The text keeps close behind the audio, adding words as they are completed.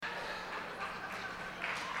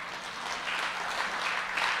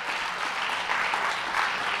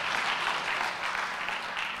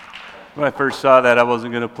When I first saw that, I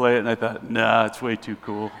wasn't going to play it, and I thought, nah, it's way too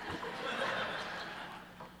cool.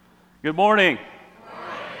 Good morning. Good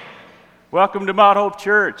morning. Welcome to Mount Hope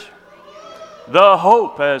Church. The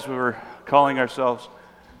Hope, as we were calling ourselves.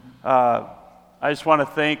 I just want to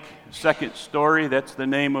thank Second Story. That's the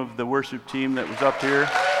name of the worship team that was up here.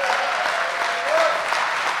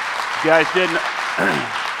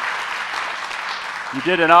 You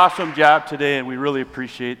did an awesome job today, and we really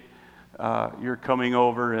appreciate your coming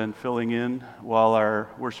over and filling in while our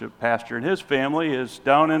worship pastor and his family is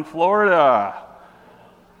down in Florida.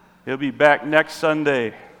 He'll be back next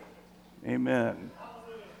Sunday. Amen.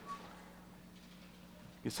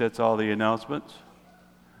 Guess that's all the announcements.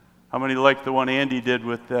 How many like the one Andy did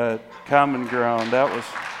with Common Ground? That was...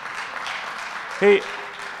 Hey,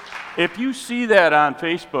 if you see that on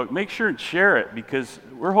Facebook, make sure and share it, because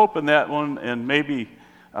we're hoping that one and maybe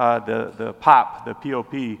the POP,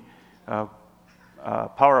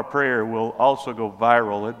 Power of Prayer, will also go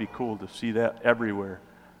viral. It'd be cool to see that everywhere.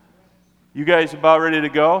 You guys about ready to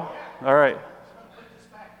go? All right.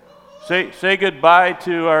 Say goodbye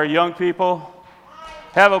to our young people.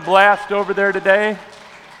 Have a blast over there today.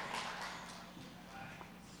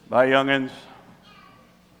 Bye, youngins.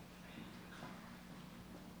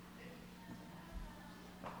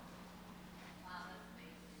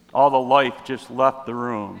 All the life just left the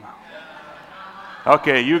room.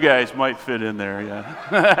 Okay, you guys might fit in there,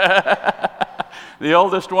 yeah. The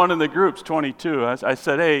oldest one in the group's 22. I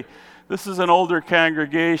said, hey, this is an older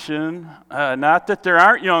congregation. Not that there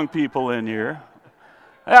aren't young people in here.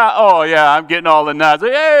 Yeah, oh, yeah, I'm getting all the nods.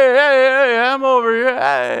 Hey, I'm over here.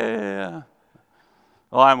 Hey.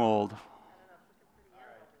 Well, I'm old.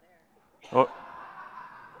 Oh,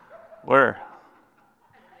 where?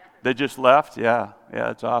 They just left? Yeah,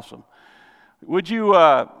 that's awesome. Would you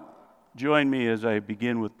join me as I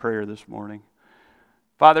begin with prayer this morning?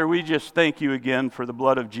 Father, we just thank you again for the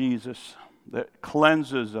blood of Jesus that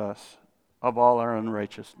cleanses us of all our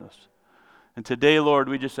unrighteousness. And today, Lord,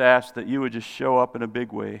 we just ask that you would just show up in a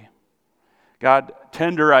big way. God,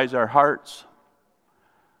 tenderize our hearts.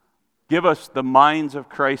 Give us the minds of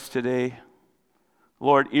Christ today.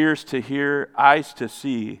 Lord, ears to hear, eyes to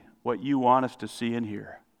see what you want us to see and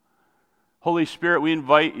hear. Holy Spirit, we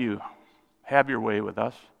invite you. Have your way with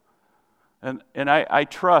us. And I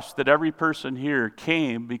trust that every person here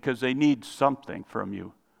came because they need something from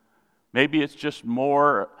you. Maybe it's just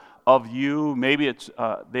more of you. Maybe it's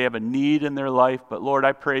they have a need in their life. But Lord,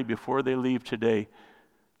 I pray before they leave today,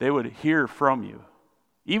 they would hear from you.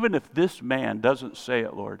 Even if this man doesn't say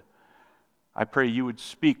it, Lord, I pray you would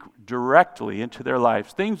speak directly into their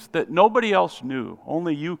lives. Things that nobody else knew,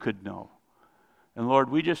 only you could know. And Lord,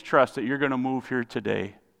 we just trust that you're going to move here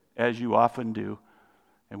today, as you often do.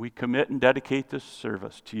 And we commit and dedicate this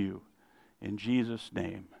service to you. In Jesus'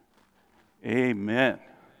 name, amen.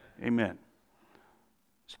 Amen.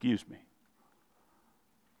 Excuse me.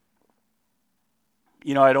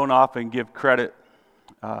 You know, I don't often give credit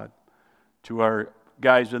to our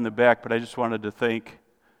guys in the back, but I just wanted to thank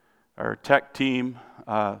our tech team,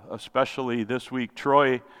 especially this week.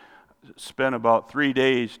 Troy spent about 3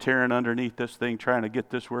 days tearing underneath this thing, trying to get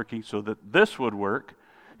this working so that this would work.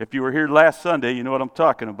 If you were here last Sunday, you know what I'm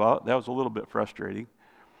talking about. That was a little bit frustrating.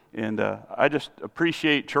 And I just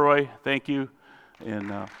appreciate Troy. Thank you. And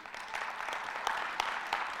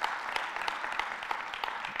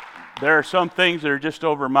there are some things that are just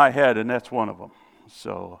over my head, and that's one of them.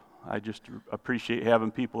 So I just appreciate having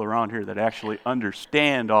people around here that actually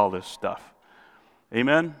understand all this stuff.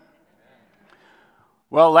 Amen?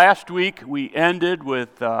 Well, last week we ended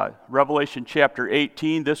with Revelation chapter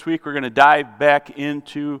 18. This week we're going to dive back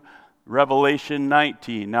into Revelation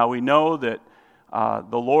 19. Now we know that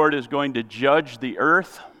the Lord is going to judge the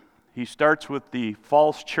earth. He starts with the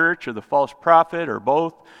false church or the false prophet or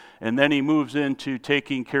both, and then he moves into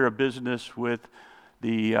taking care of business with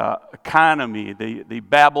the economy, the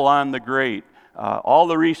Babylon the Great. All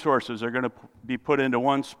the resources are going to be put into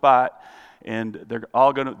one spot, and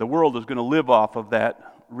the world is going to live off of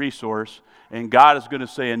that resource, and God is going to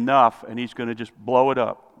say enough, and he's going to just blow it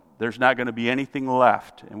up. There's not going to be anything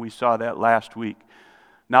left, and we saw that last week.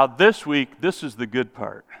 Now this week, this is the good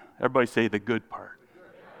part. Everybody say the good part.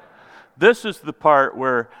 This is the part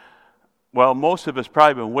where, well, most of us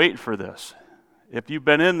probably been waiting for this. If you've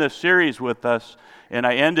been in this series with us, and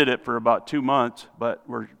I ended it for about 2 months, but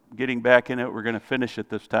we're getting back in it. We're going to finish it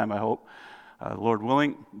this time, I hope, Lord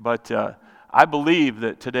willing. But I believe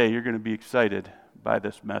that today you're going to be excited by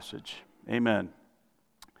this message. Amen.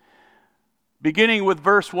 Beginning with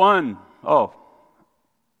verse 1. Oh,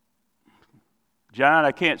 John,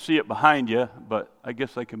 I can't see it behind you, but I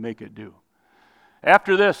guess I can make it do.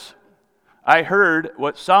 After this, I heard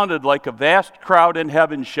what sounded like a vast crowd in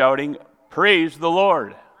heaven shouting, "Praise the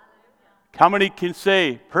Lord." How many can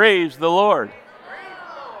say, "Praise the Lord"? Praise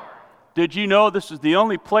the Lord. Did you know this is the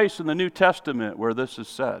only place in the New Testament where this is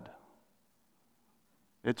said?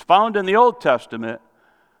 It's found in the Old Testament,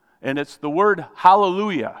 and it's the word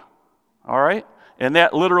hallelujah, all right? And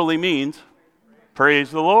that literally means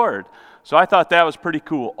praise the Lord. So I thought that was pretty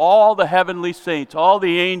cool. All the heavenly saints, all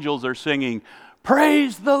the angels are singing,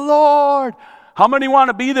 "Praise the Lord." How many want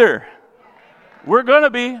to be there? We're going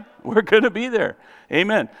to be. We're going to be there.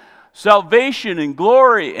 Amen. Salvation and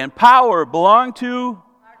glory and power belong to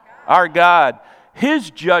our God.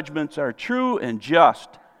 His judgments are true and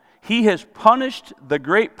just. He has punished the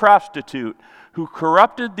great prostitute who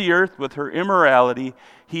corrupted the earth with her immorality.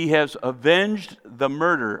 He has avenged the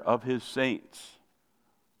murder of his saints.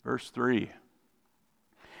 Verse 3.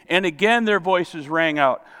 And again their voices rang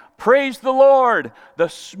out, "Praise the Lord! The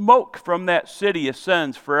smoke from that city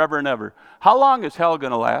ascends forever and ever." How long is hell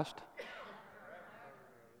going to last?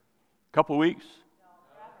 Couple weeks?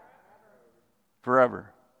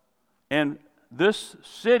 Forever. And this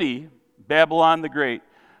city, Babylon the Great,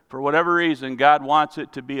 for whatever reason, God wants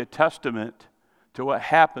it to be a testament to what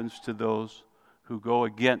happens to those who go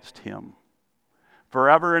against him.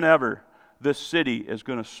 Forever and ever, this city is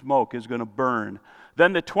going to smoke, is going to burn.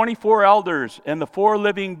 Then the 24 elders and the 4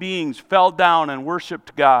 living beings fell down and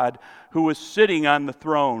worshiped God, who was sitting on the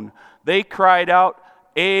throne. They cried out,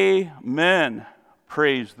 "Amen.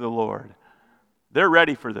 Praise the Lord." They're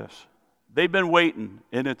ready for this. They've been waiting,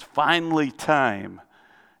 and it's finally time.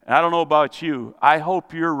 And I don't know about you. I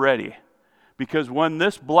hope you're ready. Because when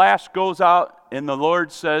this blast goes out and the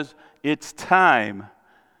Lord says, it's time,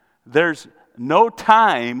 there's no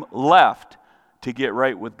time left to get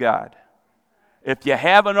right with God. If you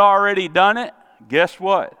haven't already done it, guess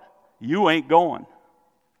what? You ain't going.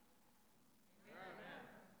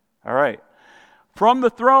 All right. From the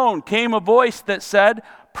throne came a voice that said,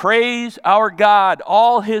 "Praise our God,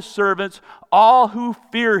 all his servants, all who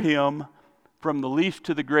fear him, from the least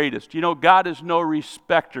to the greatest." You know, God is no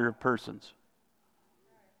respecter of persons.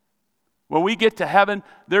 When we get to heaven,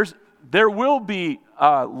 there will be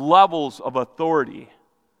levels of authority.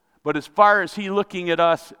 But as far as he looking at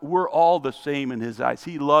us, we're all the same in his eyes.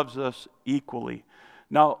 He loves us equally.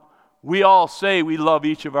 Now, we all say we love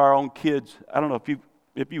each of our own kids. I don't know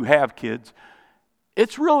if you have kids.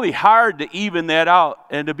 It's really hard to even that out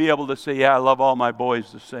and to be able to say, yeah, I love all my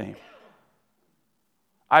boys the same.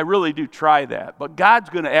 I really do try that. But God's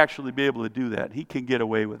going to actually be able to do that. He can get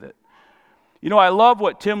away with it. You know, I love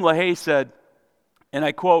what Tim LaHaye said, and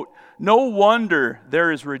I quote, "No wonder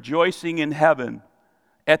there is rejoicing in heaven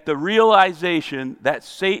at the realization that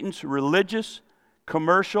Satan's religious,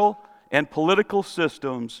 commercial, and political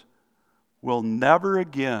systems will never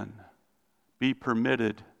again be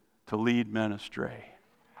permitted to lead men astray."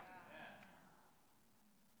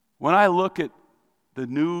 When I look at the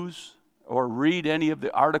news or read any of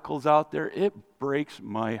the articles out there, it breaks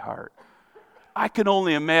my heart. I can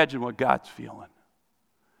only imagine what God's feeling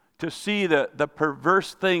to see the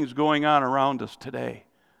perverse things going on around us today.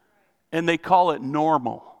 And they call it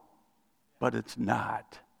normal, but it's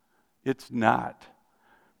not. It's not.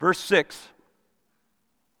 Verse 6.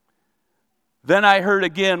 Then I heard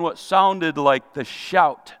again what sounded like the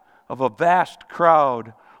shout of a vast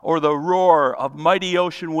crowd, or the roar of mighty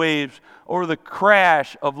ocean waves, or the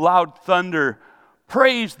crash of loud thunder.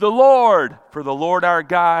 "Praise the Lord, for the Lord our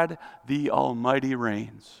God, the Almighty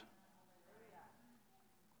reigns."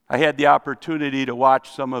 I had the opportunity to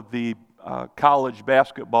watch some of the college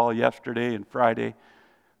basketball yesterday and Friday.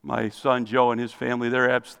 My son Joe and his family,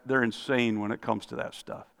 they're insane when it comes to that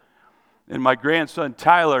stuff. And my grandson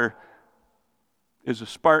Tyler is a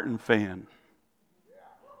Spartan fan.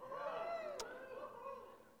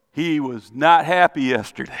 He was not happy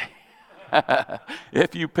yesterday.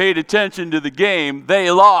 If you paid attention to the game,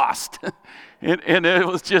 they lost. and it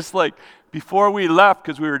was just like, before we left,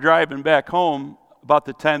 because we were driving back home, about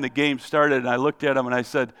the time the game started, and I looked at him and I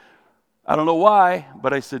said, I don't know why,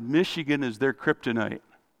 but I said, Michigan is their kryptonite.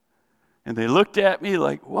 And they looked at me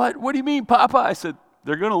like, what? What do you mean, Papa? I said,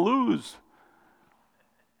 they're going to lose.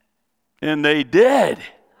 And they did.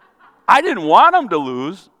 I didn't want them to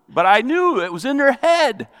lose, but I knew it was in their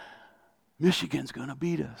head. Michigan's going to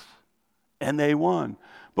beat us. And they won.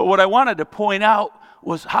 But what I wanted to point out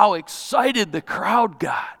was how excited the crowd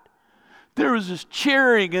got. There was this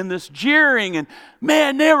cheering and this jeering, and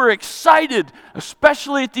man, they were excited,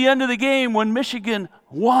 especially at the end of the game when Michigan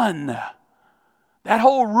won. That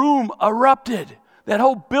whole room erupted. That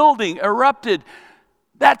whole building erupted.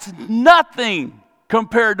 That's nothing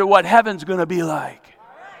compared to what heaven's going to be like.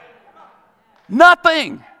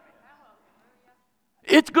 Nothing.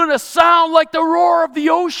 It's going to sound like the roar of the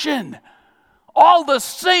ocean. All the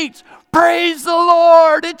saints, praise the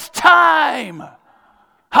Lord, it's time.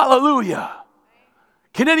 Hallelujah.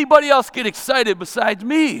 Can anybody else get excited besides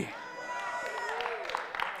me?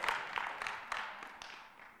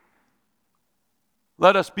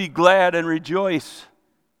 Let us be glad and rejoice,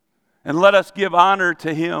 and let us give honor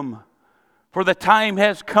to him. For the time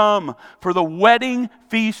has come for the wedding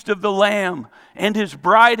feast of the Lamb, and his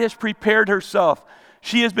bride has prepared herself.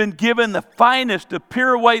 She has been given the finest of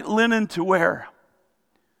pure white linen to wear.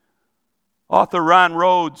 Author Ron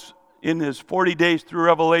Rhodes, in his 40 Days Through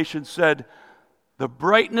Revelation, said, the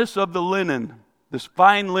brightness of the linen, this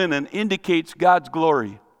fine linen, indicates God's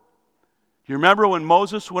glory. You remember when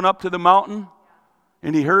Moses went up to the mountain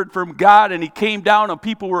and he heard from God and he came down and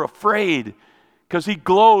people were afraid because he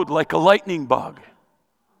glowed like a lightning bug?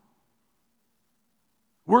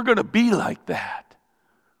 We're going to be like that.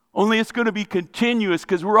 Only it's going to be continuous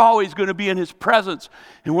because we're always going to be in his presence.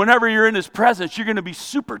 And whenever you're in his presence, you're going to be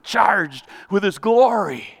supercharged with his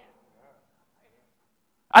glory.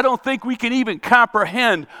 I don't think we can even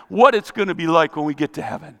comprehend what it's going to be like when we get to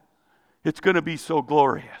heaven. It's going to be so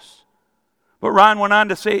glorious. But Ron went on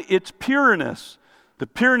to say its pureness, the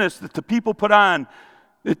pureness that the people put on,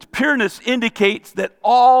 its pureness indicates that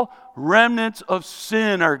all remnants of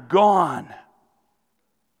sin are gone.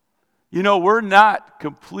 You know, we're not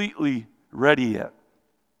completely ready yet.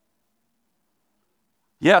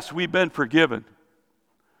 Yes, we've been forgiven.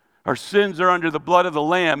 Our sins are under the blood of the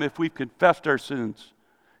Lamb if we've confessed our sins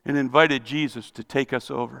and invited Jesus to take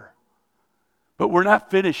us over. But we're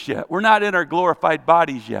not finished yet. We're not in our glorified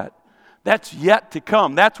bodies yet. That's yet to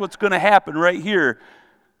come. That's what's going to happen right here.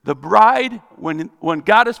 The bride, when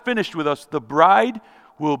God is finished with us, the bride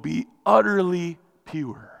will be utterly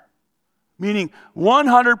pure. Meaning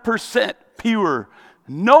 100% pure.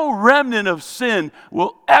 No remnant of sin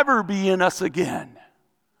will ever be in us again.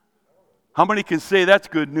 How many can say that's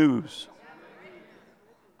good news?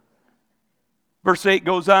 Verse 8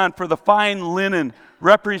 goes on, for the fine linen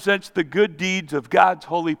represents the good deeds of God's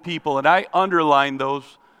holy people. And I underline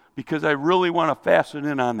those because I really want to fasten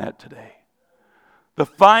in on that today. The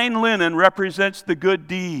fine linen represents the good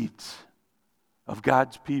deeds of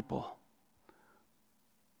God's people.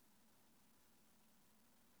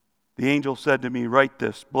 The angel said to me, write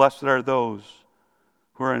this, blessed are those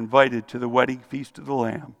who are invited to the wedding feast of the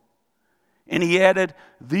Lamb. And he added,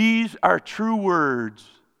 these are true words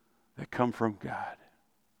that come from God.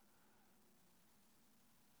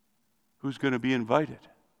 Who's going to be invited?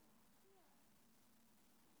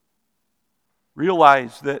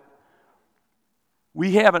 Realize that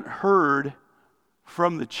we haven't heard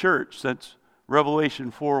from the church since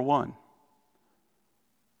Revelation 4:1.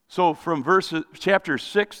 So from chapter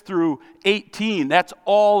 6 through 18, that's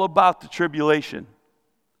all about the tribulation.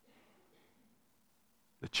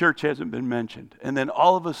 The church hasn't been mentioned. And then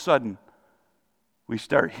all of a sudden, we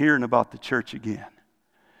start hearing about the church again.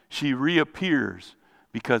 She reappears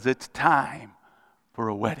because it's time for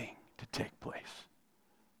a wedding to take place.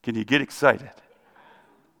 Can you get excited?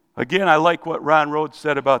 Again, I like what Ron Rhodes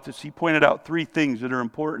said about this. He pointed out 3 things that are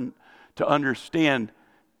important to understand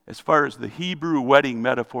as far as the Hebrew wedding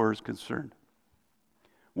metaphor is concerned.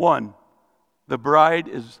 1, the bride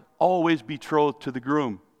is always betrothed to the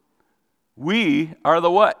groom. We are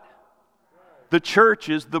the what? The church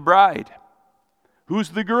is the bride. Who's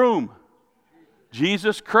the groom?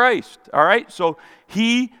 Jesus Christ. All right, so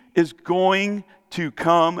he is going to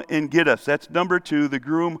come and get us. That's number 2. The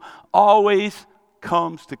groom always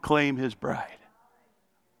comes to claim his bride.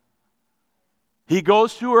 He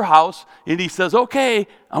goes to her house and he says, okay,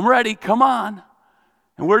 I'm ready, come on.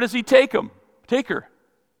 And where does he take her?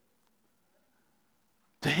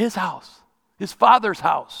 To his house, his father's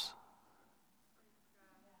house.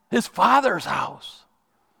 His father's house.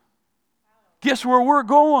 Guess where we're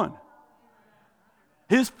going?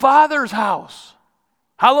 His father's house.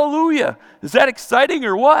 Hallelujah. Is that exciting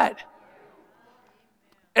or what?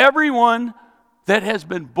 Everyone that has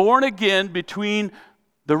been born again between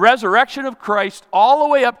the resurrection of Christ all the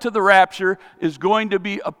way up to the rapture is going to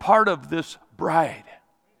be a part of this bride.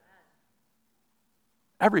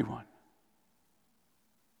 Everyone.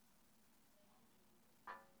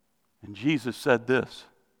 And Jesus said this,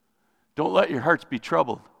 don't let your hearts be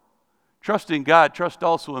troubled. Trust in God, trust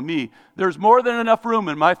also in me. There's more than enough room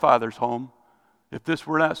in my Father's home. If this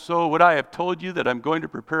were not so, would I have told you that I'm going to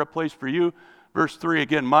prepare a place for you? Verse 3,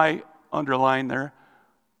 again, my underline there.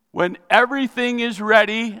 When everything is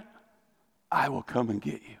ready, I will come and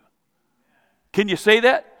get you. Can you say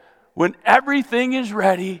that? When everything is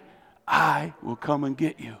ready, I will come and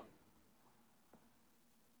get you.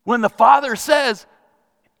 When the Father says,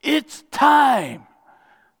 it's time,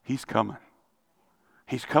 He's coming.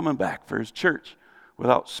 He's coming back for His church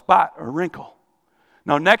without spot or wrinkle.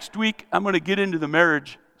 Now, next week, I'm going to get into the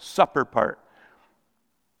marriage supper part.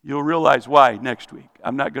 You'll realize why next week.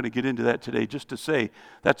 I'm not going to get into that today, just to say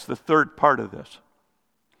that's the third part of this.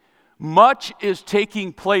 Much is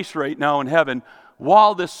taking place right now in heaven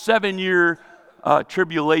while this 7-year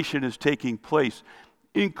tribulation is taking place,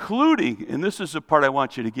 including, and this is the part I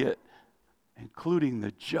want you to get, including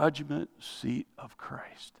the judgment seat of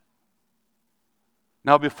Christ.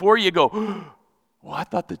 Now, before you go, well, I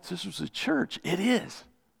thought that this was a church. It is.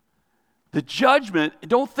 The judgment,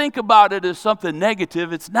 don't think about it as something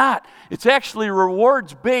negative. It's not. It's actually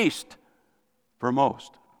rewards-based for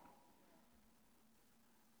most.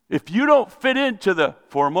 If you don't fit into the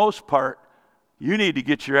foremost part, you need to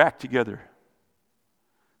get your act together.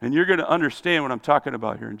 And you're going to understand what I'm talking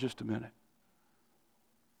about here in just a minute.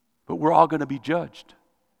 But we're all going to be judged.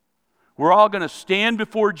 We're all going to stand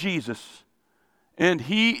before Jesus, and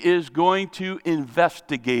He is going to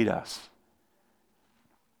investigate us.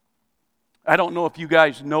 I don't know if you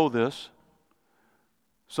guys know this.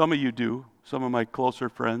 Some of you do, some of my closer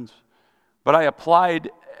friends. But I applied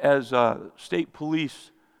as a state police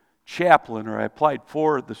chaplain, or I applied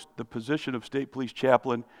for the position of state police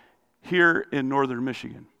chaplain here in northern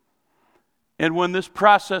Michigan. And when this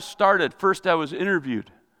process started, first I was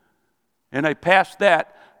interviewed, and I passed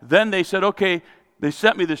that. Then they said, okay, they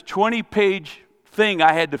sent me this 20-page thing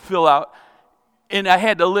I had to fill out, and I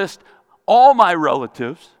had to list all my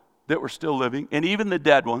relatives that were still living, and even the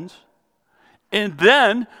dead ones. And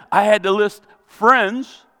then I had to list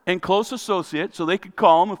friends and close associates so they could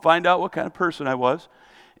call them and find out what kind of person I was.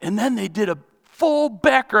 And then they did a full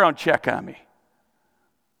background check on me.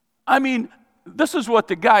 I mean, this is what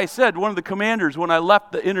the guy said, one of the commanders, when I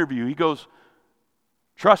left the interview. He goes,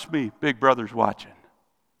 trust me, Big Brother's watching.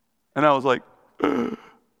 And I was like,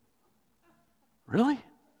 really?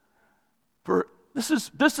 This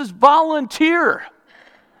is volunteer.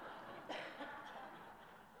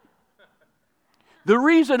 The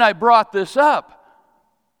reason I brought this up,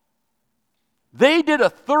 they did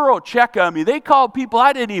a thorough check on me. They called people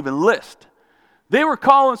I didn't even list. They were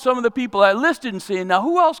calling some of the people I listed and saying, now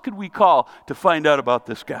who else could we call to find out about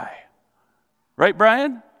this guy? Right,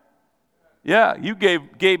 Brian? Yeah, you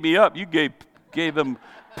gave me up. You gave him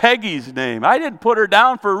Peggy's name. I didn't put her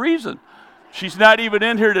down for a reason. She's not even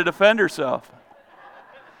in here to defend herself.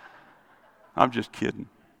 I'm just kidding.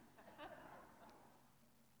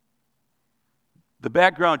 The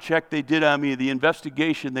background check they did on me, the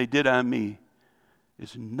investigation they did on me,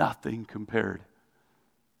 is nothing compared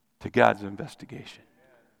to God's investigation.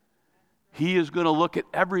 He is going to look at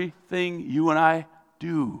everything you and I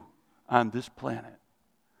do on this planet.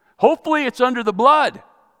 Hopefully it's under the blood,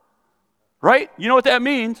 right? You know what that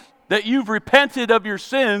means? That you've repented of your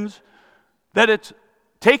sins, that it's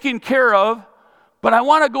taken care of. But I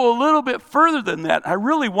want to go a little bit further than that. I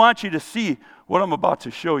really want you to see what I'm about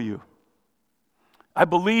to show you. I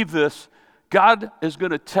believe this. God is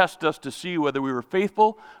going to test us to see whether we were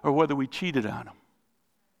faithful or whether we cheated on Him.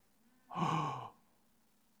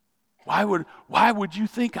 Why would you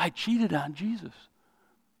think I cheated on Jesus?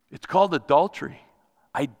 It's called adultery.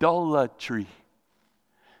 Idolatry.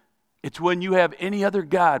 It's when you have any other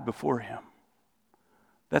God before Him.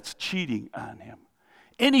 That's cheating on Him.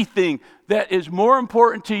 Anything that is more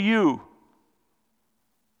important to you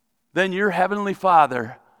than your Heavenly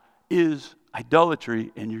Father is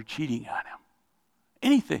idolatry, and you're cheating on Him.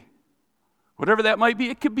 Anything. Whatever that might be.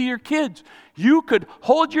 It could be your kids. You could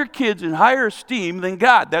hold your kids in higher esteem than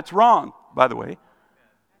God. That's wrong, by the way.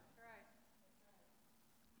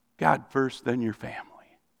 God first, then your family.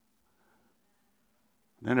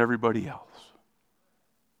 Then everybody else.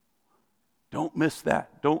 Don't miss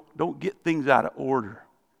that. Don't get things out of order.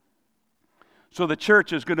 So the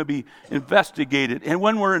church is going to be investigated. And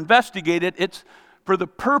when we're investigated, it's for the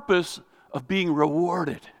purpose of being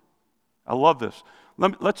rewarded. I love this.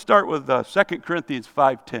 Let's start with 2 Corinthians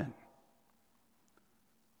 5:10.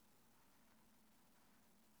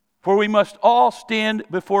 For we must all stand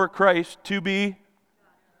before Christ to be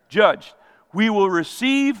judged. We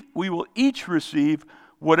will each receive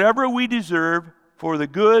whatever we deserve for the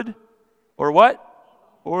good or what?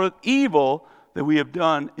 Or evil that we have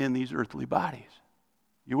done in these earthly bodies.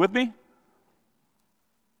 You with me?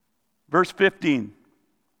 Verse 15.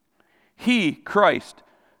 He, Christ,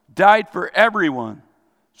 died for everyone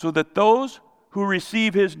so that those who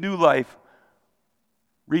receive His new life,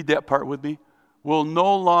 read that part with me, will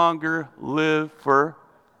no longer live for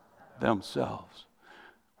themselves.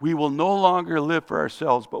 We will no longer live for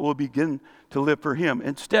ourselves, but we'll begin to live for him.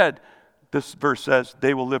 Instead, this verse says,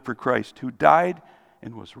 they will live for Christ, who died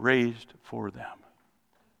and was raised for them.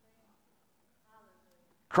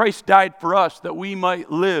 Christ died for us that we might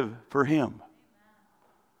live for him.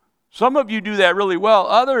 Some of you do that really well.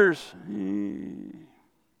 Others,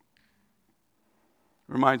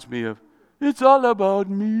 reminds me of, it's all about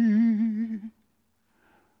me.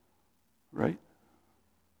 Right?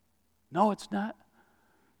 No, it's not.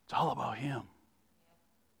 It's all about him.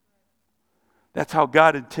 That's how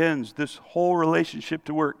God intends this whole relationship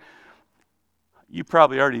to work. You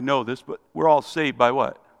probably already know this, but we're all saved by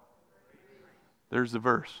what? There's the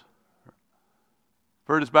verse.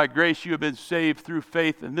 For it is by grace you have been saved through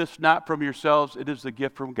faith, and this not from yourselves, it is the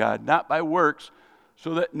gift from God, not by works,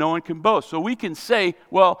 so that no one can boast. So we can say,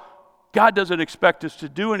 well, God doesn't expect us to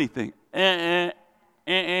do anything.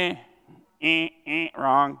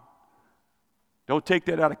 Wrong. Don't take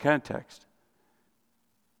that out of context.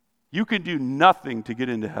 You can do nothing to get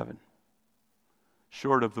into heaven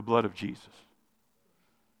short of the blood of Jesus.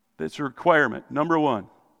 That's a requirement. Number one,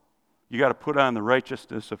 you got to put on the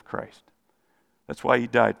righteousness of Christ. That's why he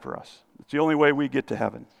died for us. It's the only way we get to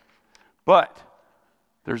heaven. But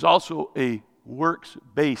there's also a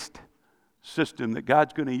works-based system that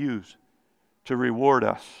God's going to use to reward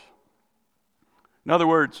us. In other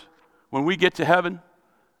words, when we get to heaven,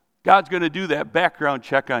 God's going to do that background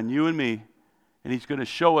check on you and me, and he's going to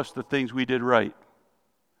show us the things we did right.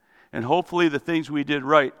 And hopefully the things we did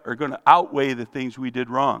right are going to outweigh the things we did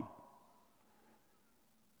wrong.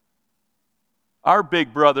 Our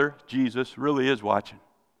big brother, Jesus, really is watching.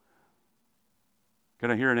 Can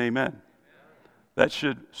I hear an amen? That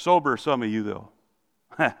should sober some of you, though.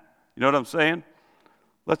 You know what I'm saying?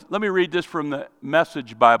 Let me read this from the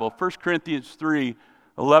Message Bible, 1 Corinthians 3,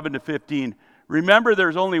 11 to 15. Remember,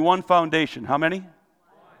 there's only one foundation. How many?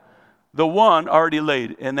 The one already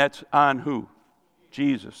laid, and that's on who?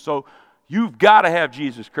 Jesus. So you've got to have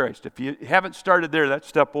Jesus Christ. If you haven't started there, that's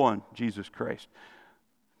step one, Jesus Christ.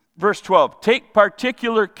 Verse 12, take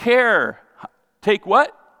particular care. Take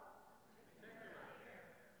what?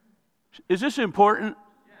 Is this important?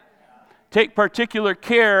 Take particular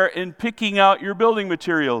care in picking out your building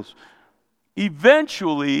materials.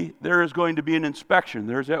 Eventually, there is going to be an inspection.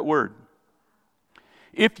 There's that word.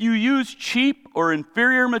 If you use cheap or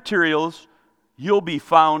inferior materials, you'll be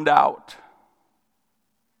found out.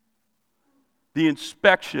 The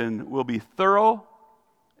inspection will be thorough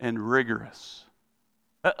and rigorous.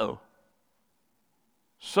 Uh-oh.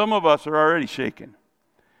 Some of us are already shaken.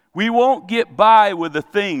 We won't get by with a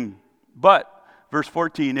thing, but, verse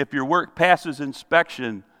 14, if your work passes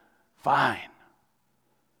inspection, fine.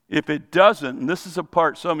 If it doesn't, and this is a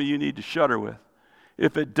part some of you need to shudder with,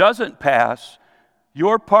 if it doesn't pass,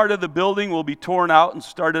 your part of the building will be torn out and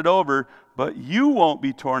started over, but you won't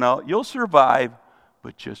be torn out. You'll survive,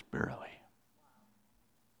 but just barely.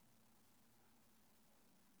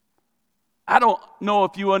 I don't know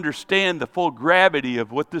if you understand the full gravity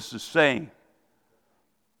of what this is saying.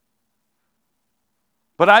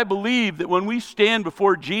 But I believe that when we stand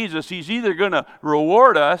before Jesus, he's either going to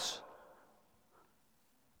reward us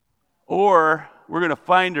or we're going to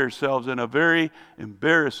find ourselves in a very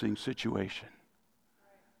embarrassing situation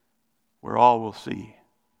where all will see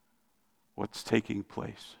what's taking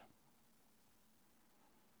place.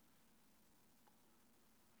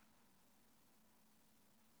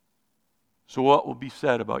 So what will be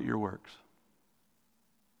said about your works?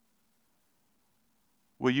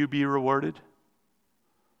 Will you be rewarded?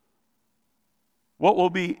 What will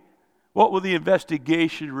the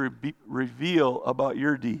investigation reveal about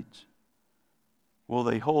your deeds? Will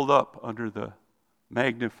they hold up under the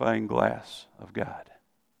magnifying glass of God?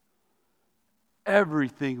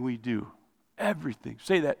 Everything we do, everything,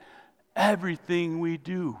 say that, everything we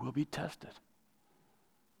do will be tested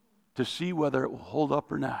to see whether it will hold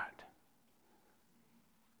up or not.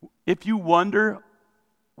 If you wonder,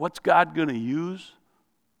 what's God going to use?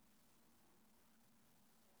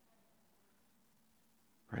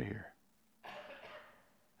 Right here.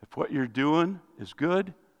 If what you're doing is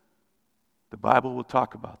good, the Bible will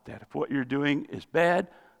talk about that. If what you're doing is bad,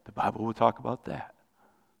 the Bible will talk about that.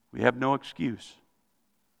 We have no excuse.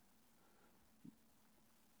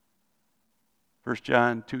 1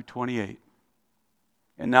 John 2:28.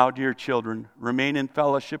 And now, dear children, remain in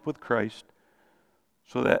fellowship with Christ,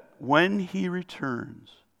 so that when he returns,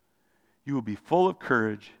 you will be full of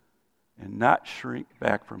courage and not shrink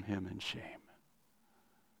back from him in shame.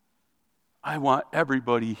 I want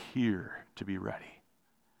everybody here to be ready.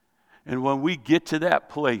 And when we get to that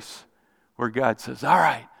place where God says, all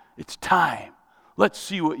right, it's time. Let's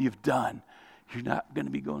see what you've done. You're not going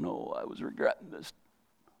to be going, oh, I was regretting this.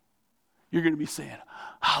 You're going to be saying,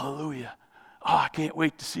 hallelujah. Oh, I can't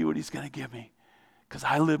wait to see what he's going to give me because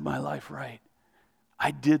I lived my life right.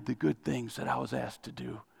 I did the good things that I was asked to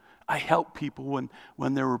do. I helped people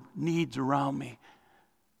when there were needs around me.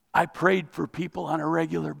 I prayed for people on a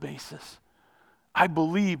regular basis. I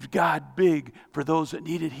believed God big for those that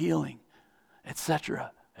needed healing,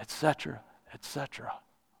 etc., etc., etc.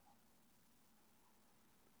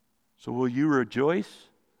 So will you rejoice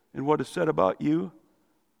in what is said about you,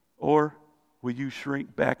 or will you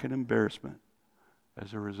shrink back in embarrassment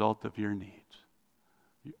as a result of your needs?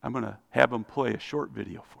 I'm going to have them play a short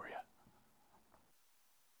video for you.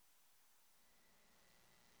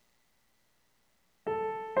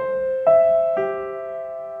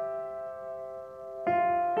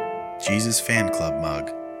 Jesus Fan Club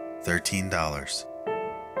mug, $13.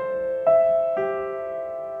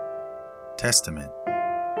 Testament,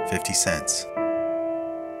 50 cents.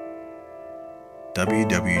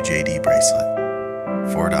 WWJD bracelet,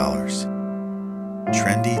 $4.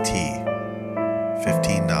 Trendy tee,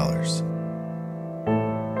 $15.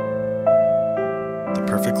 The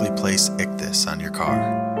perfectly placed Ichthus on your car,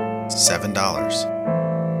 $7.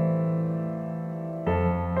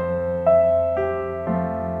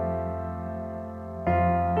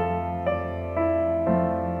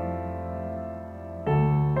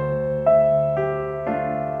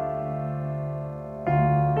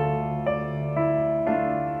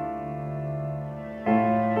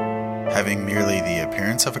 Having merely the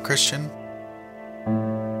appearance of a Christian?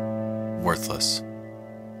 Worthless.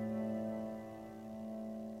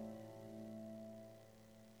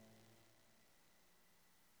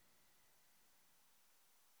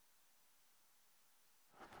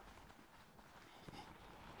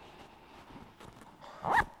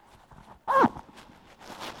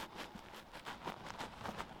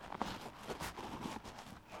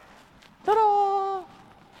 Ta-da!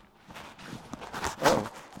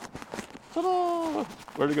 Oh. Ta-da!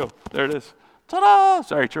 Where'd it go? There it is. Ta-da!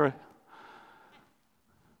 Sorry, Troy.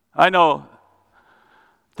 I know.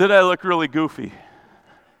 Did I look really goofy?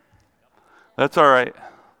 That's all right.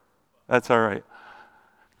 That's all right.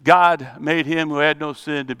 God made him who had no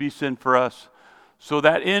sin to be sin for us, so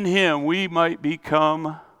that in him we might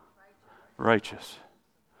become righteous.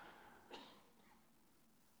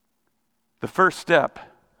 The first step,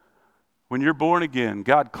 when you're born again,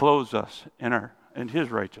 God clothes us in his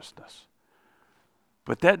righteousness.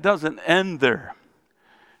 But that doesn't end there.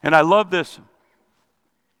 And I love this.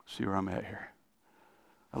 See where I'm at here.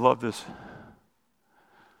 I love this.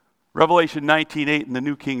 Revelation 19:8 in the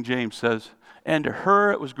New King James says, "And to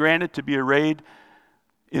her it was granted to be arrayed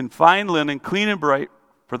in fine linen, clean and bright,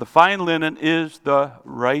 for the fine linen is the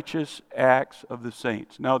righteous acts of the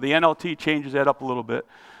saints." Now the NLT changes that up a little bit.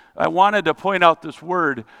 I wanted to point out this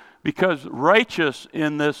word because righteous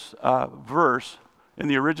in this verse, in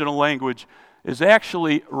the original language, is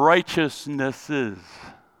actually righteousnesses.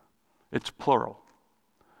 It's plural.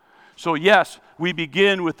 So yes, we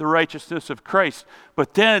begin with the righteousness of Christ,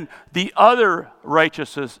 but then the other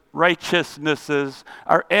righteousnesses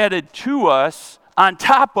are added to us on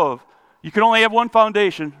top of. You can only have one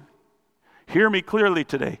foundation. Hear me clearly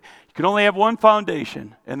today. You can only have one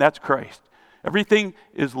foundation, and that's Christ. Everything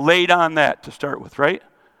is laid on that to start with, right?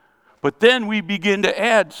 But then we begin to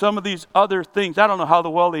add some of these other things. I don't know how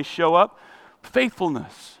well they show up.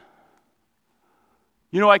 Faithfulness.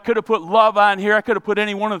 You know, I could have put love on here. I could have put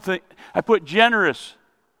any one of the things. I put generous.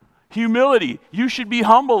 Humility. You should be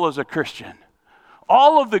humble as a Christian.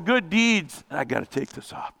 All of the good deeds, I got to take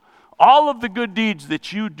this off. All of the good deeds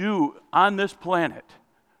that you do on this planet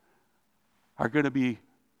are going to be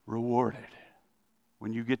rewarded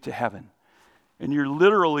when you get to heaven. And you're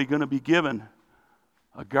literally going to be given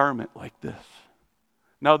a garment like this.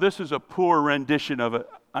 Now, this is a poor rendition of it.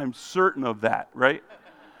 I'm certain of that, right?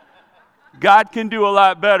 God can do a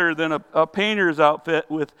lot better than a painter's outfit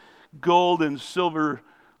with gold and silver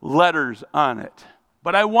letters on it.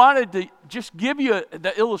 But I wanted to just give you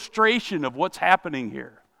the illustration of what's happening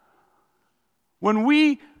here. When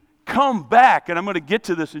we come back, and I'm going to get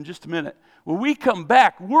to this in just a minute, when we come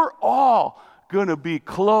back, we're all going to be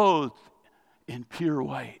clothed in pure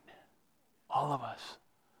white. All of us.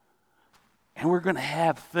 And we're going to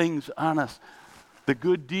have things on us. The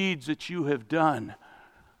good deeds that you have done.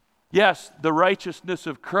 Yes, the righteousness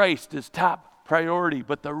of Christ is top priority,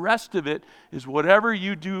 but the rest of it is whatever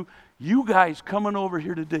you do. You guys coming over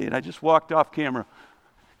here today, and I just walked off camera.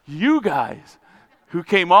 You guys who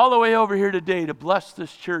came all the way over here today to bless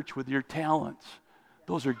this church with your talents,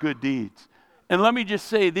 those are good deeds. And let me just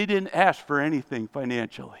say, they didn't ask for anything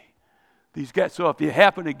financially. These guys, so if you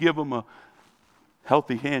happen to give them a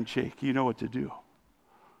healthy handshake, you know what to do.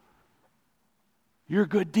 your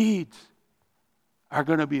good deeds are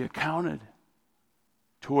going to be accounted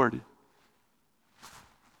toward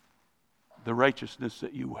the righteousness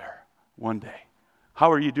that you wear one day. How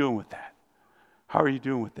are you doing with that? How are you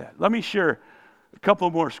doing with that? Let me share a couple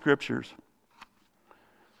more scriptures.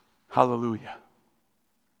 Hallelujah.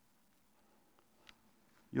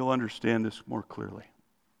 You'll understand this more clearly.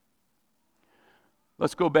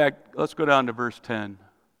 Let's go down to verse 10.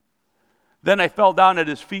 Then I fell down at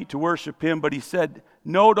his feet to worship him, but he said,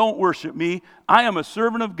 "No, don't worship me. I am a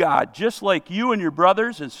servant of God, just like you and your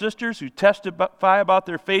brothers and sisters who testify about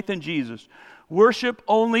their faith in Jesus. Worship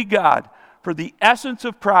only God, for the essence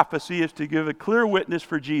of prophecy is to give a clear witness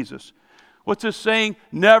for Jesus." What's this saying?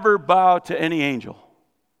 Never bow to any angel.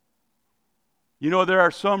 You know, there are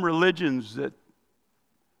some religions that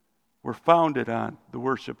were founded on the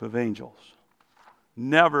worship of angels.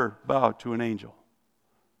 Never bow to an angel.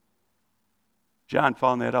 John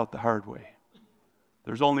found that out the hard way.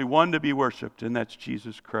 There's only one to be worshiped, and that's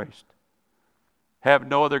Jesus Christ. Have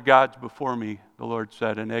no other gods before me, the Lord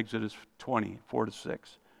said in Exodus 20,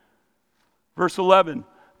 4-6. Verse 11,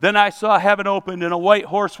 then I saw heaven opened, and a white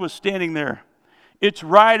horse was standing there. Its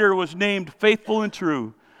rider was named Faithful and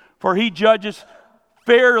True, for he judges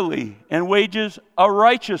fairly and wages a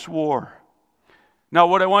righteous war. Now,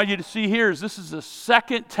 what I want you to see here is this is the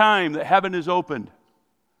second time that heaven is opened.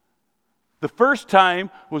 The first time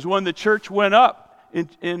was when the church went up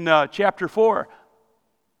in chapter 4.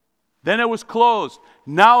 Then it was closed.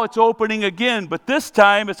 Now it's opening again, but this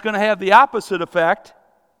time it's going to have the opposite effect.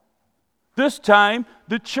 This time,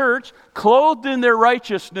 the church, clothed in their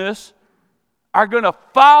righteousness, are going to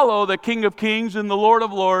follow the King of Kings and the Lord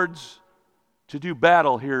of Lords to do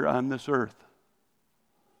battle here on this earth.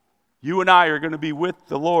 You and I are going to be with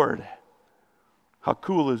the Lord. How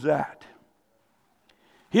cool is that?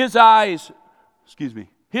 His eyes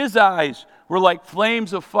were like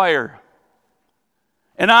flames of fire.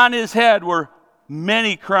 And on his head were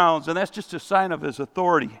many crowns, and that's just a sign of his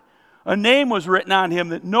authority. A name was written on him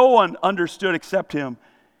that no one understood except him.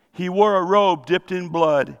 He wore a robe dipped in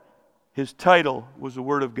blood. His title was the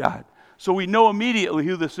Word of God. So we know immediately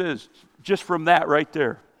who this is, just from that right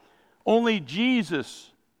there. Only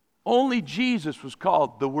Jesus was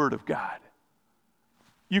called the Word of God.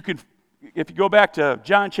 If you go back to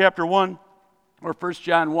John chapter 1 or 1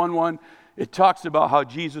 John 1:1, it talks about how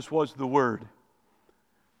Jesus was the Word.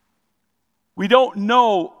 We don't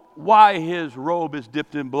know why his robe is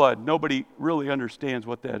dipped in blood. Nobody really understands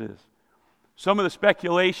what that is. Some of the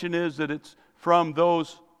speculation is that it's from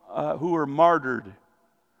those who were martyred,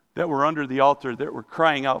 that were under the altar, that were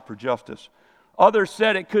crying out for justice. Others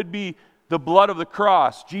said it could be the blood of the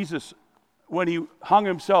cross. Jesus, when he hung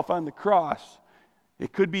himself on the cross,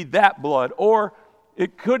 it could be that blood, or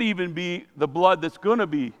it could even be the blood that's going to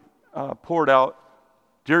be poured out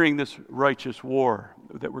during this righteous war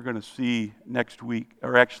that we're going to see next week,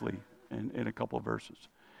 or actually in a couple of verses.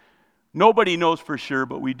 Nobody knows for sure,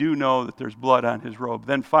 but we do know that there's blood on his robe.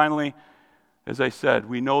 Then finally, as I said,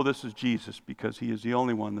 we know this is Jesus because he is the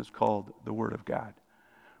only one that's called the Word of God.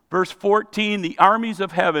 Verse 14, the armies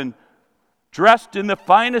of heaven, dressed in the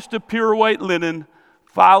finest of pure white linen,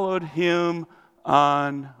 followed him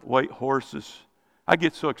on white horses. I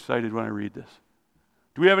get so excited when I read this.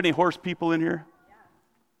 Do we have any horse people in here?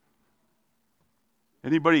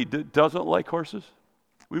 Anybody doesn't like horses?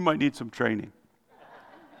 We might need some training.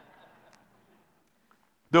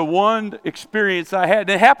 The one experience I had, and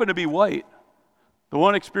it happened to be white. The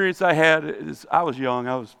one experience I had is I was young,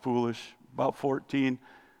 I was foolish, about 14.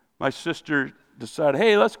 My sister decided,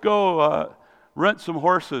 hey, let's go rent some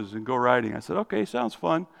horses and go riding. I said, okay, sounds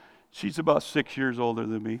fun. She's about 6 years older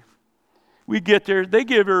than me. We get there, they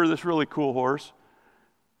give her this really cool horse.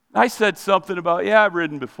 I said something about, I've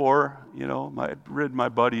ridden before, I'd ridden my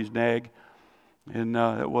buddy's nag, and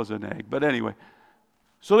it was a nag. But anyway,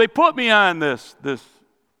 so they put me on this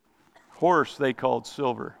horse they called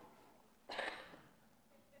Silver.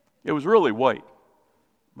 It was really white,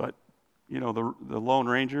 but, the Lone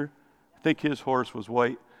Ranger, I think his horse was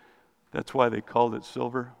white. That's why they called it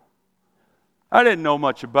Silver. I didn't know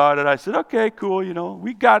much about it. I said, okay, cool,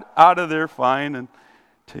 we got out of there fine and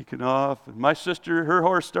taken off. And my sister, her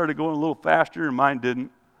horse started going a little faster and mine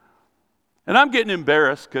didn't. And I'm getting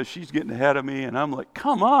embarrassed because she's getting ahead of me, and I'm like,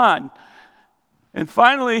 come on. And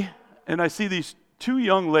finally, I see these two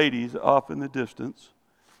young ladies off in the distance.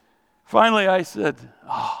 Finally, I said,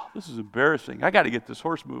 this is embarrassing. I got to get this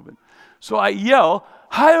horse moving. So I yell,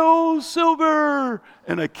 hi-oh, Silver!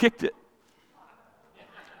 And I kicked it.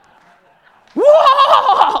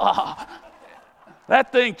 Whoa!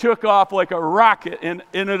 That thing took off like a rocket, and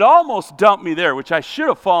it almost dumped me there, which I should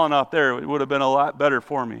have fallen off there. It would have been a lot better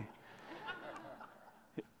for me.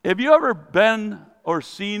 Have you ever been or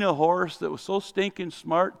seen a horse that was so stinking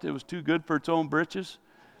smart that it was too good for its own britches?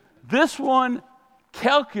 This one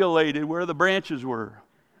calculated where the branches were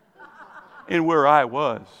and where I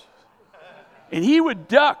was. And he would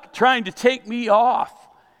duck trying to take me off.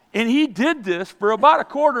 And he did this for about a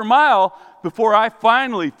quarter mile before I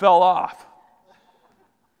finally fell off.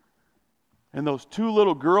 And those two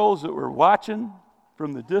little girls that were watching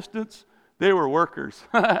from the distance, they were workers.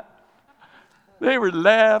 They were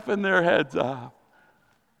laughing their heads off.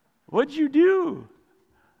 What'd you do?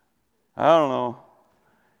 I don't know.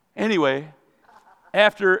 Anyway,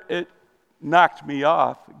 after it knocked me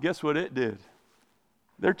off, guess what it did?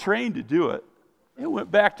 They're trained to do it. It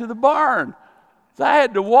went back to the barn. So I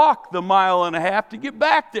had to walk the 1.5 miles to get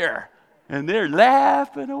back there. And they're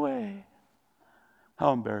laughing away.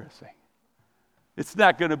 How embarrassing. It's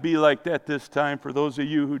not going to be like that this time for those of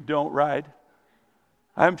you who don't ride.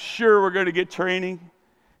 I'm sure we're going to get training.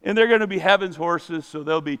 And they're going to be heaven's horses, so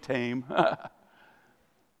they'll be tame. But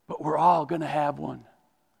we're all going to have one.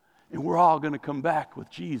 And we're all going to come back with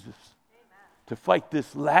Jesus to fight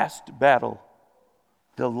this last battle.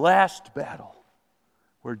 The last battle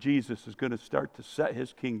where Jesus is going to start to set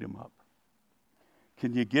his kingdom up.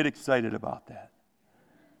 Can you get excited about that?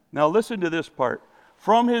 Now listen to this part.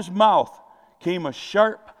 From his mouth came a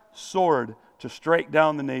sharp sword to strike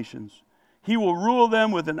down the nations. He will rule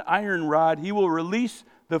them with an iron rod. He will release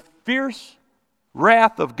the fierce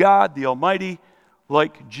wrath of God the Almighty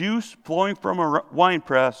like juice flowing from a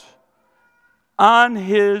winepress. On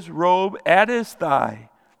his robe at his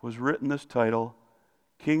thigh was written this title,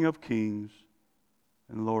 King of Kings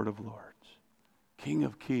and Lord of Lords. King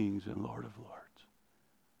of Kings and Lord of Lords.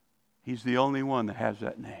 He's the only one that has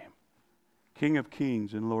that name. King of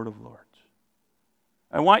Kings and Lord of Lords.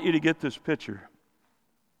 I want you to get this picture.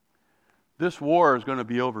 This war is going to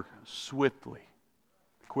be over swiftly,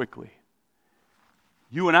 quickly.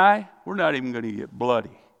 You and I, we're not even going to get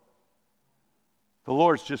bloody. The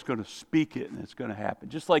Lord's just going to speak it and it's going to happen.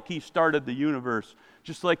 Just like he started the universe,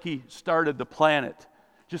 just like he started the planet,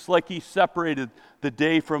 just like he separated the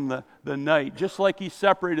day from the night, just like he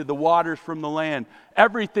separated the waters from the land.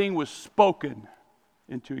 Everything was spoken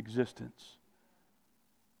into existence.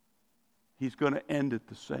 He's going to end it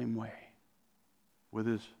the same way, with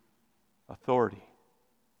his authority,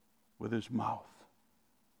 with his mouth.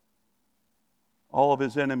 All of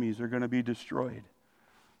his enemies are going to be destroyed,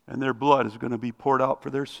 and their blood is going to be poured out for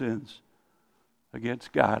their sins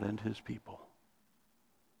against God and his people.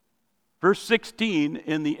 Verse 16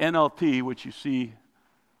 in the NLT, which you see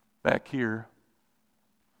back here,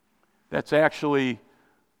 that's actually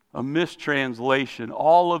a mistranslation.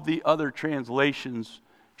 All of the other translations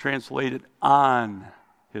translated on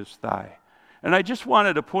his thigh. And I just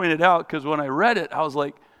wanted to point it out because when I read it, I was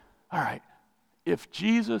like, all right, if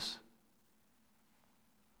Jesus...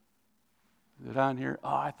 Is it on here?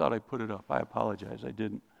 Oh, I thought I put it up. I apologize. I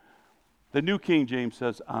didn't. The New King James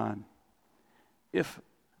says on. If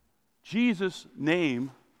Jesus' name,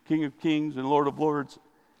 King of Kings and Lord of Lords,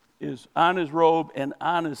 is on his robe and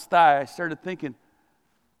on his thigh, I started thinking,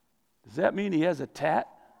 does that mean he has a tat?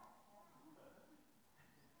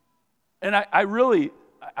 And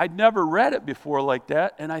I'd never read it before like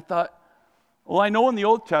that, and I thought, well, I know in the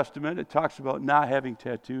Old Testament it talks about not having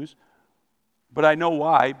tattoos, but I know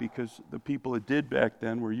why, because the people it did back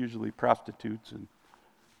then were usually prostitutes and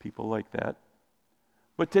people like that.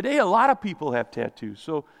 But today a lot of people have tattoos,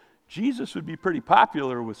 so Jesus would be pretty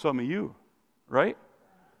popular with some of you, right?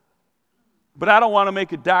 But I don't want to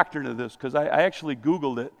make a doctrine of this because I actually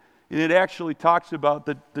Googled it, and it actually talks about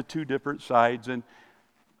the two different sides, and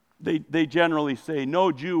they generally say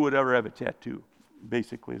no Jew would ever have a tattoo,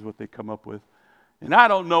 basically is what they come up with. And I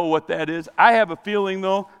don't know what that is. I have a feeling,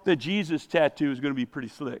 though, that Jesus' tattoo is going to be pretty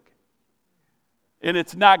slick. And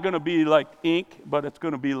it's not going to be like ink, but it's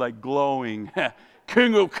going to be like glowing.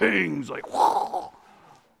 King of Kings, like,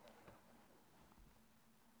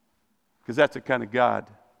 because that's the kind of God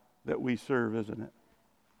that we serve, isn't it?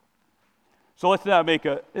 So let's not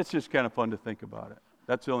it's just kind of fun to think about it.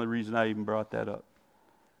 That's the only reason I even brought that up.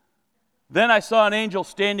 Then I saw an angel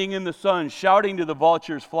standing in the sun, shouting to the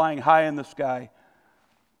vultures flying high in the sky,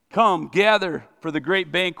 "Come, gather for the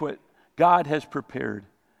great banquet God has prepared.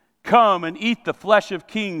 Come and eat the flesh of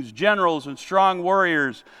kings, generals, and strong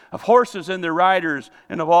warriors, of horses and their riders,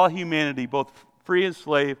 and of all humanity, both free and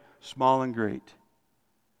slave, small and great."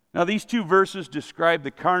 Now, these two verses describe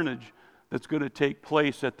the carnage that's going to take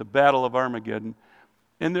place at the Battle of Armageddon.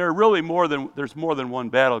 And there's more than one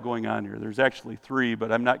battle going on here. There's actually three,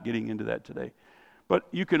 but I'm not getting into that today. But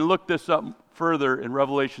you can look this up further in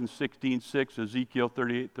Revelation 16:6, Ezekiel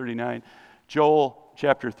 38:39, Joel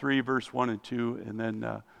chapter 3, verse 1 and 2, and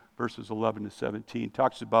then verses 11 to 17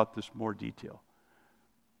 talks about this more detail.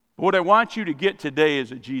 But what I want you to get today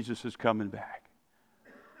is that Jesus is coming back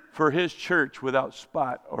for his church without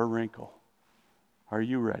spot or wrinkle. Are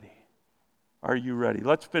you ready? Are you ready?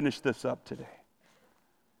 Let's finish this up today.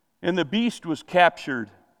 And the beast was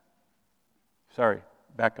captured.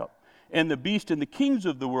 Back up. And the beast and the kings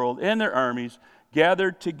of the world and their armies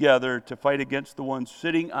gathered together to fight against the one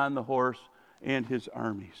sitting on the horse and his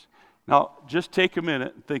armies. Now, just take a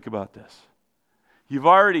minute and think about this. You've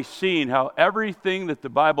already seen how everything that the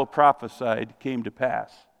Bible prophesied came to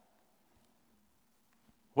pass.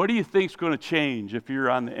 What do you think is going to change if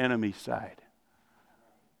you're on the enemy's side?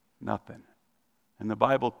 Nothing. And the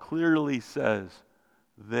Bible clearly says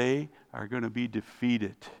they are going to be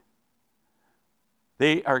defeated.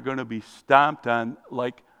 They are going to be stomped on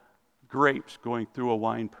like grapes going through a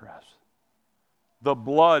wine press. The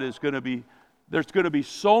blood is going to be, there's going to be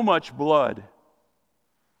so much blood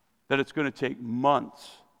that it's going to take months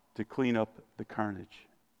to clean up the carnage.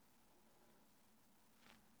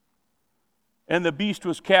 And the beast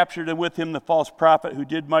was captured, and with him the false prophet who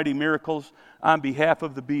did mighty miracles on behalf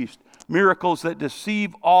of the beast. Miracles that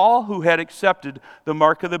deceive all who had accepted the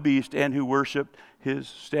mark of the beast and who worshiped his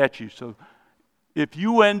statue. So if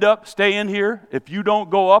you end up staying here, if you don't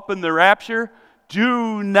go up in the rapture,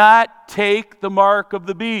 do not take the mark of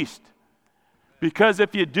the beast. Because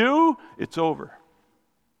if you do, it's over.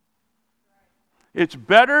 It's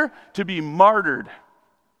better to be martyred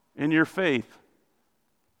in your faith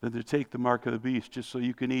than to take the mark of the beast just so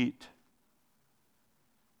you can eat.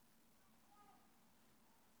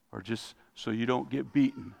 Or just so you don't get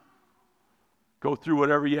beaten. Go through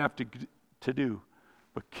whatever you have to do.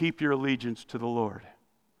 But keep your allegiance to the Lord.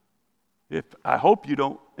 I hope you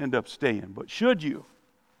don't end up staying, but should you?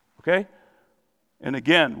 Okay? And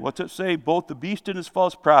again, what's it say? Both the beast and his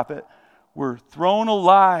false prophet were thrown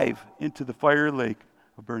alive into the fiery lake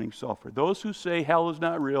of burning sulfur. Those who say hell is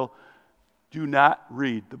not real do not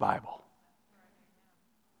read the Bible.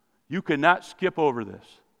 You cannot skip over this.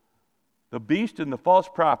 The beast and the false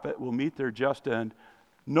prophet will meet their just end.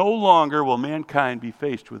 No longer will mankind be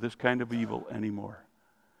faced with this kind of evil anymore.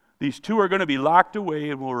 These two are going to be locked away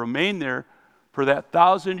and will remain there for that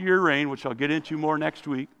 1,000-year reign, which I'll get into more next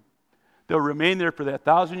week. They'll remain there for that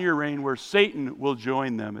 1,000-year reign where Satan will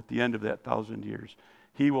join them at the end of that 1,000 years.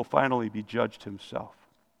 He will finally be judged himself.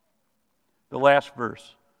 The last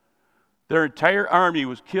verse. Their entire army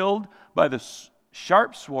was killed by the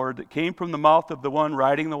sharp sword that came from the mouth of the one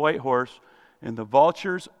riding the white horse, and the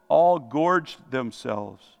vultures all gorged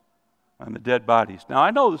themselves on the dead bodies. Now,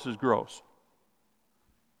 I know this is gross.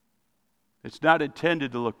 It's not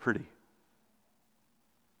intended to look pretty.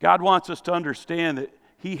 God wants us to understand that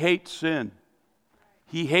he hates sin.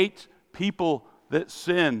 He hates people that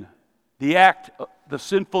sin. The act, the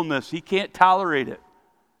sinfulness, he can't tolerate it.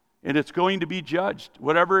 And it's going to be judged,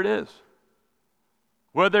 whatever it is.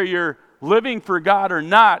 Whether you're living for God or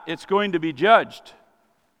not, it's going to be judged.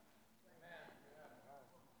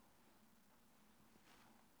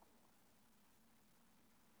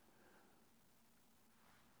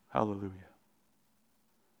 Hallelujah.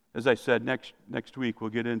 As I said, next week we'll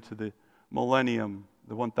get into the millennium,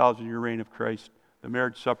 the 1,000-year reign of Christ, the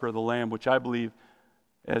marriage supper of the Lamb, which I believe,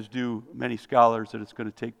 as do many scholars, that it's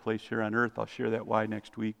going to take place here on earth. I'll share that why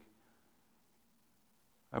next week.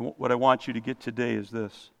 What I want you to get today is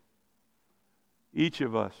this. Each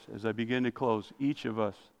of us, as I begin to close, each of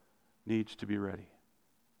us needs to be ready.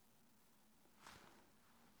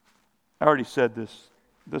 I already said this.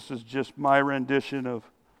 This is just my rendition of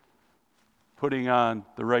putting on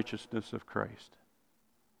the righteousness of Christ.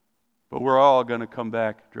 But we're all going to come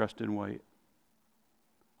back dressed in white.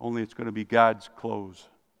 Only it's going to be God's clothes,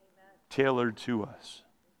 tailored to us.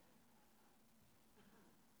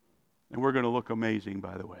 And we're going to look amazing,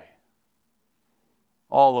 by the way.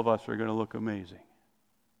 All of us are going to look amazing.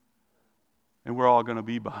 And we're all going to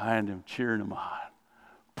be behind him, cheering him on.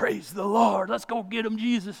 Praise the Lord. Let's go get him,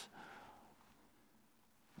 Jesus.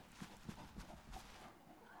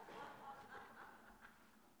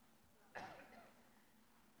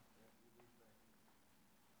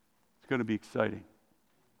 It's going to be exciting.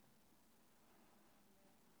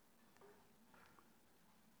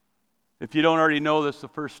 If you don't already know this, the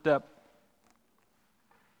first step,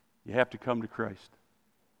 you have to come to Christ.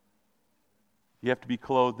 You have to be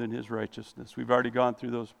clothed in his righteousness. We've already gone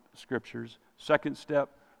through those scriptures. Second step,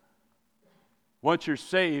 Once you're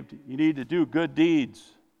saved, you need to do good deeds.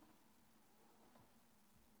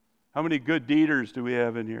 How many good deeders do we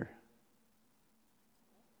have in here?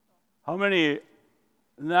 How many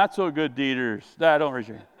not so good deeders? Nah, don't raise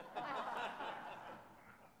your hand.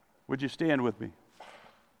 Would you stand with me?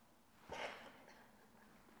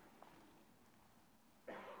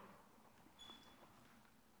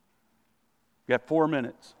 Got 4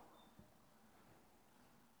 minutes.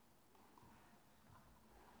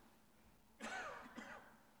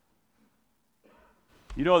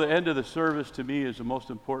 You know, the end of the service to me is the most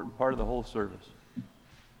important part of the whole service.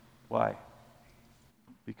 Why?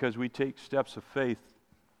 Because we take steps of faith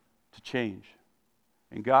to change.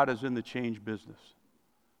 And God is in the change business.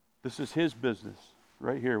 This is His business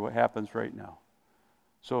right here, what happens right now.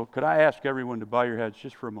 So could I ask everyone to bow your heads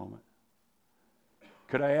just for a moment?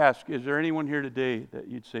 Could I ask, is there anyone here today that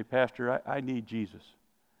you'd say, Pastor, I need Jesus.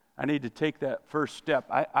 I need to take that first step.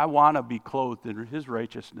 I want to be clothed in His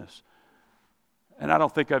righteousness. And I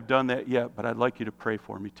don't think I've done that yet, but I'd like you to pray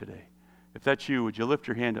for me today. If that's you, would you lift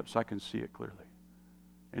your hand up so I can see it clearly?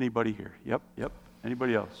 Anybody here? Yep.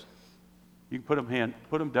 Anybody else? You can put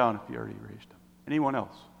them down if you already raised them. Anyone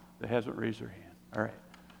else that hasn't raised their hand? All right.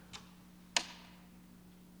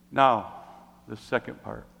 Now, the second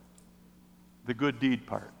part, the good deed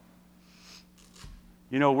part.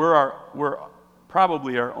 You know, we're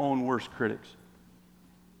probably our own worst critics.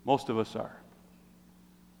 Most of us are.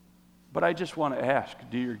 But I just want to ask,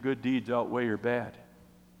 do your good deeds outweigh your bad?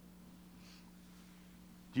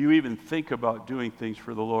 Do you even think about doing things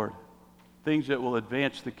for the Lord? Things that will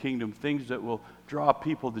advance the kingdom, things that will draw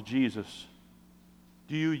people to Jesus?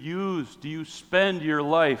 Do you spend your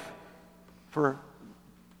life for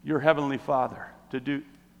your Heavenly Father to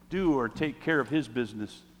do or take care of His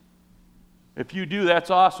business? If you do, that's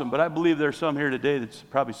awesome, but I believe there's some here today that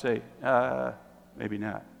probably say, maybe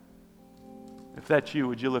not. If that's you,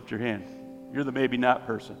 would you lift your hand? You're the maybe not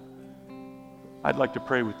person. I'd like to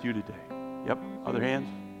pray with you today. Yep. Other hands?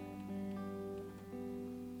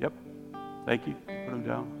 Yep. Thank you. Put them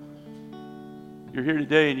down. You're here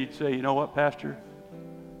today and you'd say, you know what, Pastor?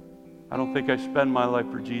 I don't think I spend my life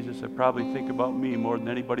for Jesus. I probably think about me more than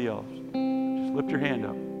anybody else. Just lift your hand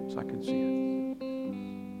up so I can see it.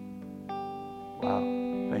 Wow.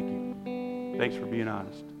 Thank you. Thanks for being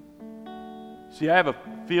honest. See, I have a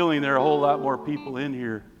feeling there are a whole lot more people in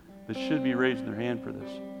here that should be raising their hand for this.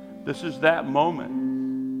 This is that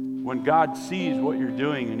moment when God sees what you're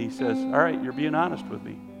doing and He says, all right, you're being honest with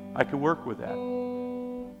me. I can work with that.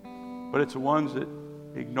 But it's the ones that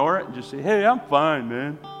ignore it and just say, hey, I'm fine,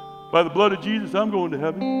 man. By the blood of Jesus, I'm going to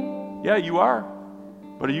heaven. Yeah, you are.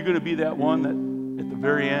 But are you going to be that one that at the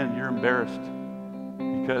very end you're embarrassed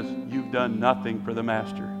because you've done nothing for the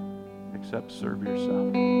Master except serve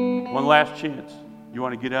yourself? One last chance. You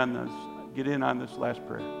want to get in on this last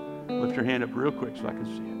prayer. Lift your hand up real quick so I can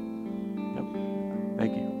see it. Yep.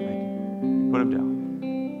 Thank you. Put them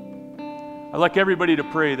down. I'd like everybody to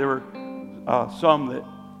pray. There were some that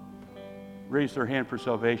raised their hand for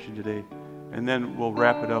salvation today, and then we'll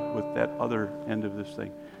wrap it up with that other end of this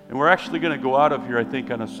thing. And we're actually going to go out of here, I think,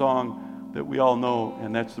 on a song that we all know,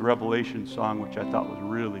 and that's the Revelation song, which I thought was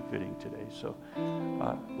really fitting today. So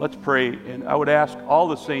let's pray, and I would ask all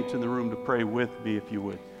the saints in the room to pray with me, if you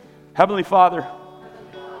would. Heavenly Father,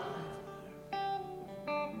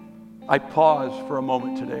 I pause for a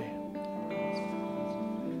moment today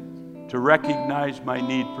to recognize my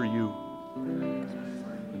need for you.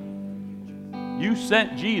 You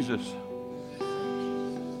sent Jesus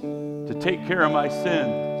to take care of my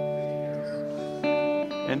sin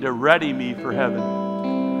and to ready me for heaven.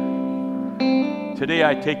 Today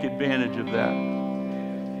I take advantage of that.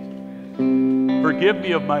 Forgive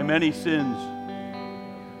me of my many sins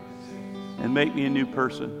and make me a new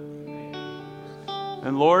person.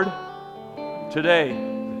 And Lord, today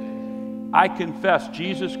I confess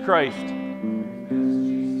Jesus Christ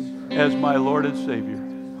as my Lord and Savior.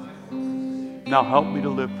 Now help me to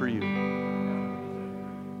live for you.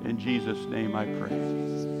 In Jesus' name I pray.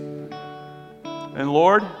 And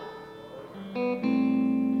Lord,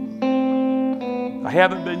 I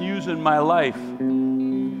haven't been using my life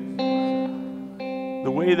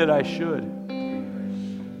the way that I should.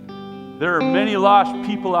 There are many lost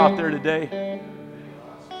people out there today.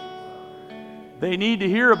 They need to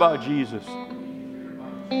hear about Jesus.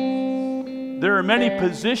 There are many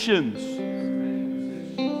positions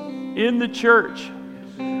in the church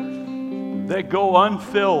that go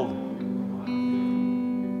unfilled.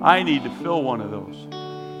 I need to fill one of those.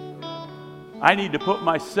 I need to put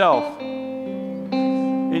myself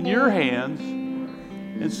in your hands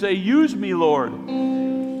and say, use me, Lord,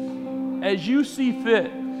 as you see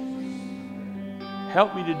fit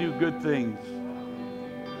Help me to do good things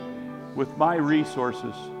with my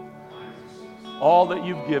resources, all that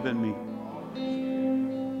you've given me.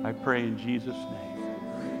 I pray in Jesus' name.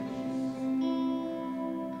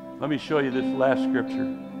 Let me show you this last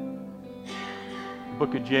scripture. The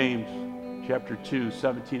book of James, chapter 2,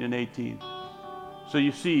 17 and 18. So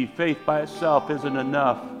you see, faith by itself isn't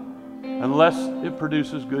enough unless it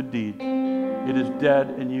produces good deeds. It is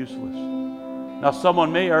dead and useless. Now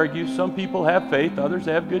someone may argue some people have faith, others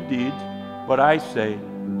have good deeds, but I say,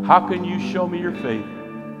 how can you show me your faith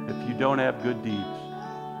if you don't have good deeds?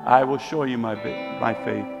 I will show you my faith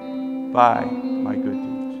by my good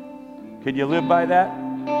deeds. Can you live by that?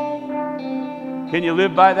 Can you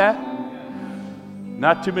live by that?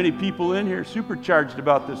 Not too many people in here supercharged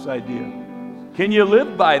about this idea. Can you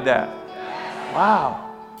live by that? Wow.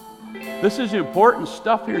 This is important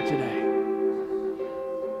stuff here today.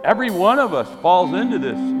 Every one of us falls into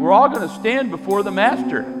this. We're all going to stand before the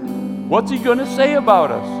Master. What's he going to say about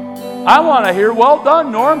us? I want to hear, well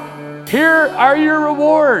done, Norm. Here are your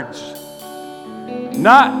rewards.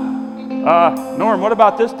 Not, Norm, what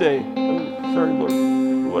about this day? Oh, sorry,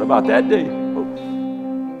 Lord. What about that day? Oh.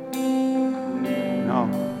 No.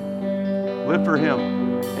 Live for him.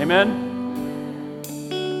 Amen?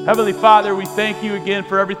 Heavenly Father, we thank you again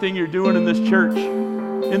for everything you're doing in this church,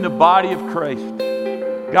 in the body of Christ.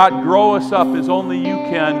 God, grow us up as only you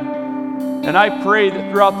can. And I pray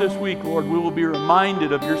that throughout this week, Lord, we will be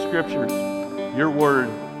reminded of your scriptures, your word.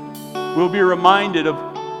 We'll be reminded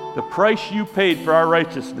of the price you paid for our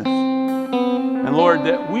righteousness. And Lord,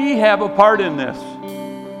 that we have a part in this.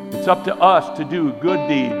 It's up to us to do good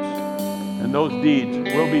deeds. And those deeds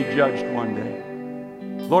will be judged one day.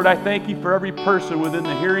 Lord, I thank you for every person within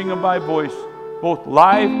the hearing of my voice, both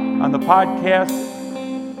live on the podcast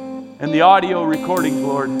and the audio recordings,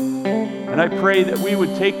 Lord. And I pray that we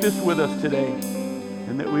would take this with us today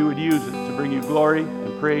and that we would use it to bring you glory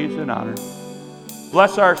and praise and honor.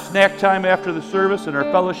 Bless our snack time after the service and our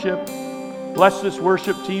fellowship. Bless this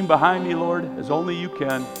worship team behind me, Lord, as only you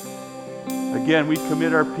can. Again, we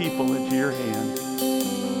commit our people into your hands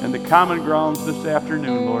and the common grounds this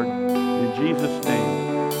afternoon, Lord. In Jesus' name,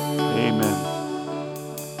 amen.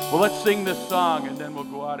 Well, let's sing this song and then we'll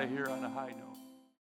go out of here on a high note.